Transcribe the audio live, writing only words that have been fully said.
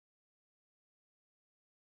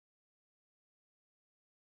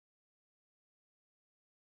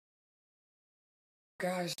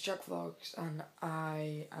Guys, Jack Vlogs, and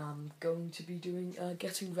I am going to be doing a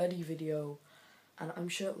getting ready video, and I'm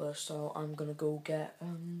shirtless, so I'm gonna go get I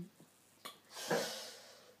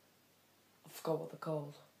forgot what they're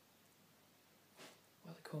called. What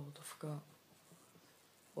are they called? I forgot.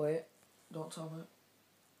 Wait, don't tell me.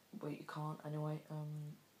 Wait, you can't anyway.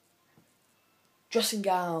 Dressing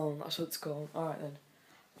gown, that's what it's called. Alright then.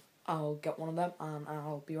 I'll get one of them and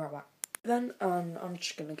I'll be right back. Then I'm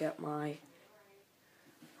just gonna get my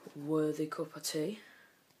worthy cup of tea.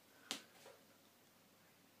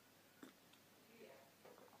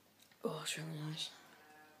 Oh, it's really nice.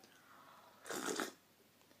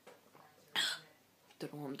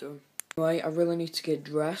 Don't know what I'm doing. Anyway, I really need to get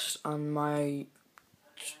dressed, and my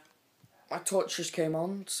torch just came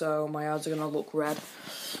on, so my eyes are gonna look red.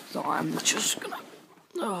 So I'm just gonna.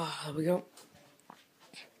 Oh, there we go.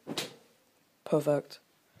 Perfect.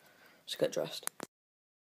 Let's get dressed.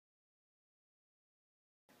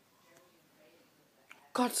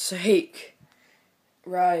 God's sake.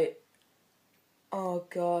 Right. Oh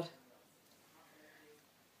God.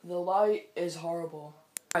 The light is horrible.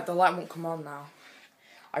 Right, the light won't come on now.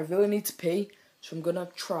 I really need to pee, so I'm gonna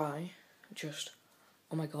try just.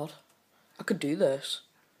 Oh my God. I could do this.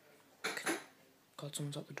 God,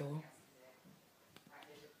 someone's at the door.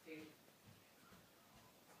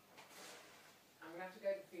 I'm gonna have to go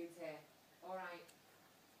get food here. Alright.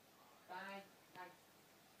 Bye. Bye.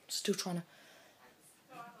 Still trying to.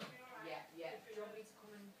 Yeah. Do you want me to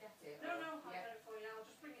come and get it? No, I'll get it for you. I'll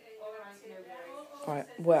just bring it in. Alright, no worries. Alright,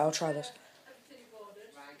 wait, I'll try this. Everything you've ordered.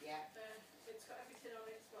 Right, yeah. It's got everything on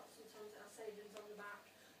it. It's got sometimes it has savings on the back.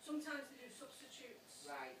 Sometimes they do substitutes.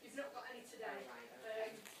 Right. You've not got any today. Right,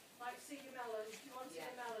 okay. Like see your melon. If you wanted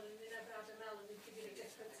a melon and they never had a melon, they'd give you a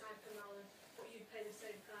different type of melon, but you'd pay the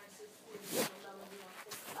same price as the original melon you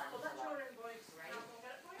wanted. Well, that's your invoice. Right. I'll go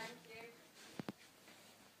get it for you. Thank you.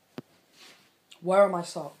 Where are my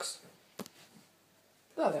socks?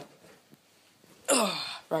 There they are.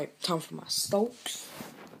 Right, time for my socks.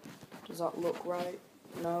 Does that look right?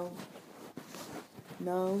 No.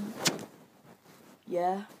 No.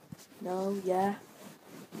 Yeah. No. Yeah.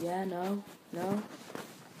 Yeah. No. No.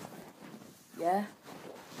 Yeah.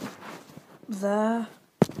 There.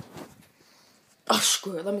 Oh,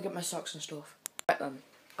 screw it. Let me get my socks and stuff. Right then.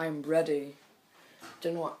 I'm ready.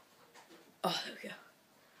 Don't know what. Oh, there we go.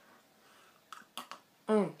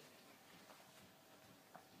 A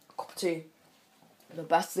cup of tea. The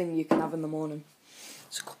best thing you can have in the morning.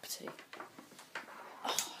 It's a cup of tea.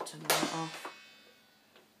 Oh, I turn the light off.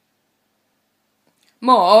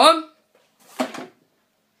 Mom!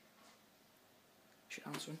 She's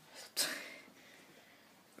answering.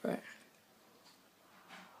 Right.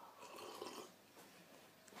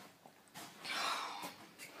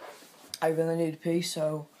 I really need a pee,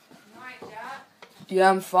 so. Right, Jack. Yeah,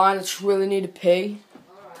 I'm fine. I just really need a pee.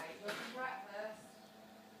 Alright, go for breakfast.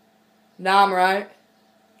 Nah, I'm right.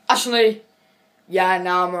 Actually, yeah,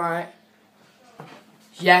 nah, I'm right.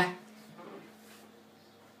 Yeah.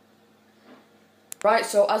 Right,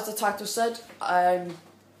 so as the title said, I'm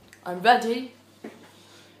ready.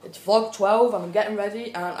 It's vlog 12 and I'm getting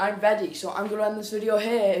ready and I'm ready. So I'm gonna end this video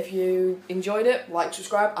here. If you enjoyed it, like,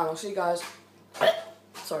 subscribe, and I'll see you guys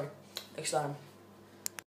next time.